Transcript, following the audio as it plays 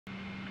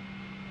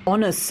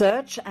On a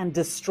search and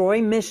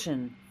destroy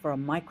mission for a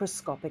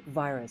microscopic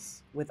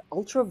virus with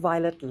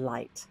ultraviolet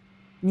light.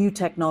 New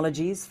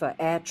technologies for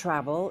air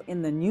travel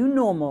in the new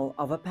normal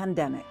of a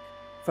pandemic.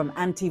 From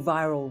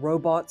antiviral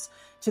robots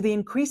to the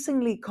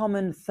increasingly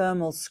common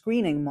thermal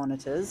screening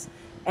monitors,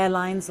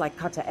 airlines like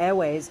Qatar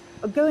Airways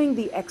are going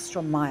the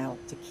extra mile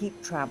to keep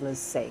travelers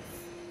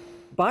safe.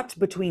 But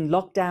between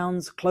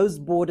lockdowns,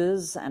 closed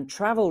borders, and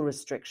travel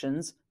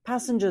restrictions,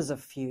 passengers are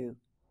few.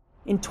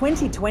 In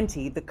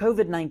 2020, the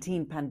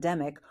COVID-19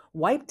 pandemic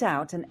wiped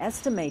out an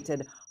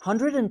estimated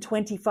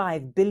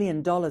 $125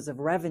 billion of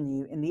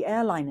revenue in the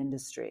airline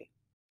industry.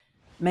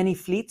 Many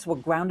fleets were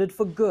grounded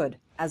for good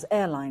as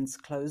airlines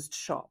closed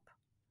shop.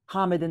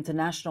 Hamad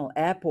International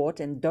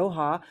Airport in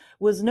Doha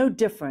was no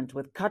different,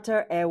 with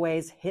Qatar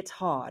Airways hit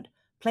hard.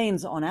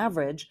 Planes on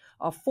average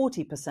are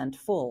 40%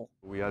 full.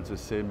 We had the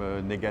same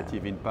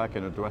negative impact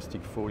and a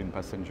drastic fall in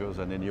passengers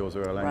than any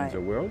other airline in the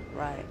world.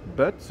 Right.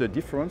 But the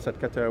difference at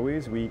Qatar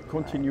Airways, we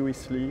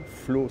continuously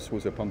flew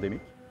through the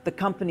pandemic. The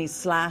company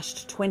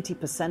slashed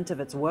 20% of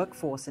its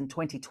workforce in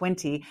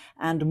 2020,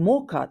 and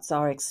more cuts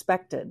are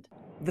expected.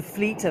 The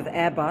fleet of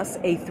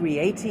Airbus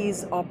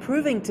A380s are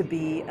proving to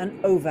be an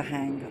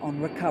overhang on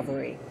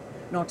recovery.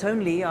 Not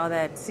only are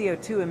their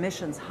CO2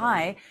 emissions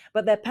high,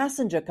 but their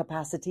passenger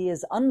capacity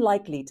is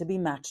unlikely to be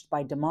matched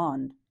by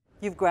demand.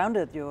 You've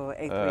grounded your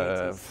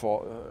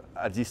A380s.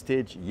 At this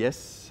stage,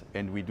 yes,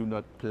 and we do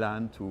not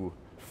plan to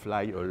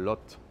fly a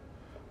lot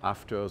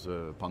after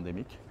the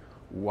pandemic.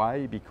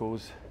 Why?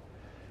 Because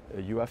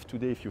you have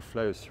today, if you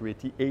fly a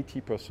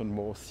 380, 80%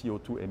 more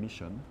CO2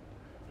 emission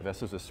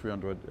versus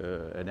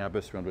an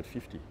Airbus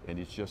 350, and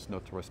it's just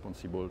not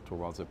responsible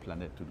towards the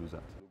planet to do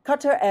that.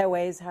 Qatar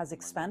Airways has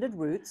expanded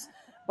routes,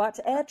 but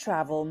air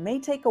travel may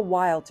take a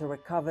while to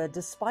recover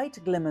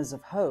despite glimmers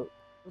of hope.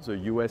 The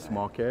US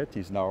market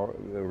is now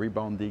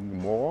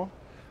rebounding more.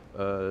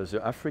 The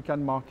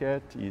African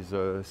market is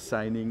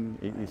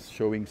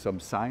showing some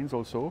signs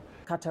also.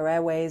 Qatar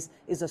Airways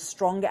is a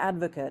strong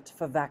advocate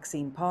for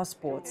vaccine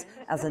passports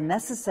as a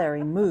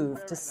necessary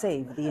move to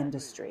save the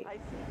industry.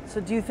 So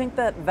do you think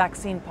that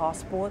vaccine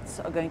passports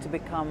are going to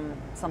become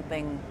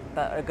something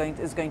that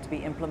is going to be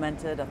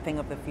implemented, a thing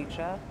of the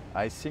future?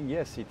 I think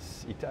yes,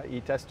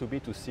 it has to be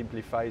to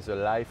simplify the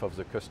life of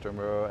the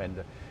customer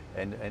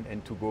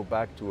and to go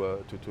back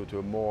to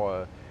a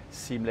more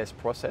seamless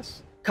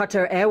process.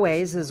 Qatar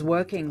Airways is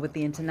working with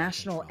the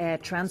International Air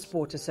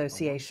Transport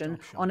Association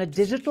on a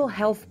digital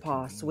health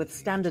pass with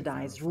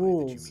standardized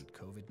rules.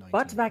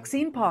 But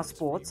vaccine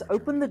passports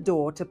open the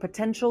door to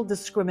potential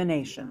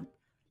discrimination.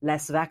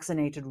 Less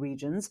vaccinated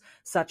regions,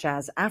 such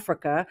as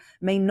Africa,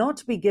 may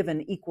not be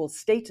given equal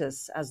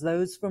status as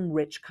those from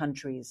rich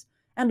countries.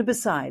 And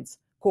besides,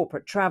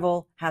 corporate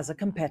travel has a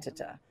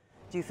competitor.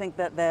 Do you think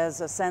that there's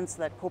a sense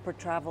that corporate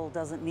travel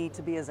doesn't need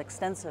to be as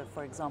extensive,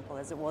 for example,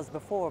 as it was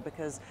before,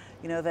 because,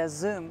 there's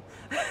Zoom?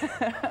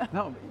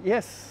 No,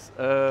 yes.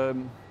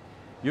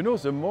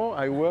 The more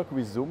I work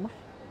with Zoom,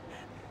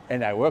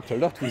 and I worked a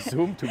lot with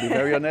Zoom, to be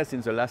very honest, in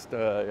the last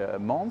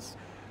months,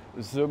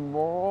 the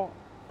more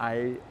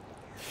I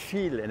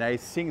feel and I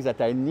think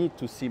that I need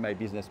to see my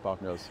business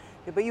partners.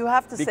 Yeah, but you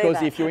have to say that.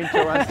 Because if you're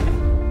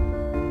interested...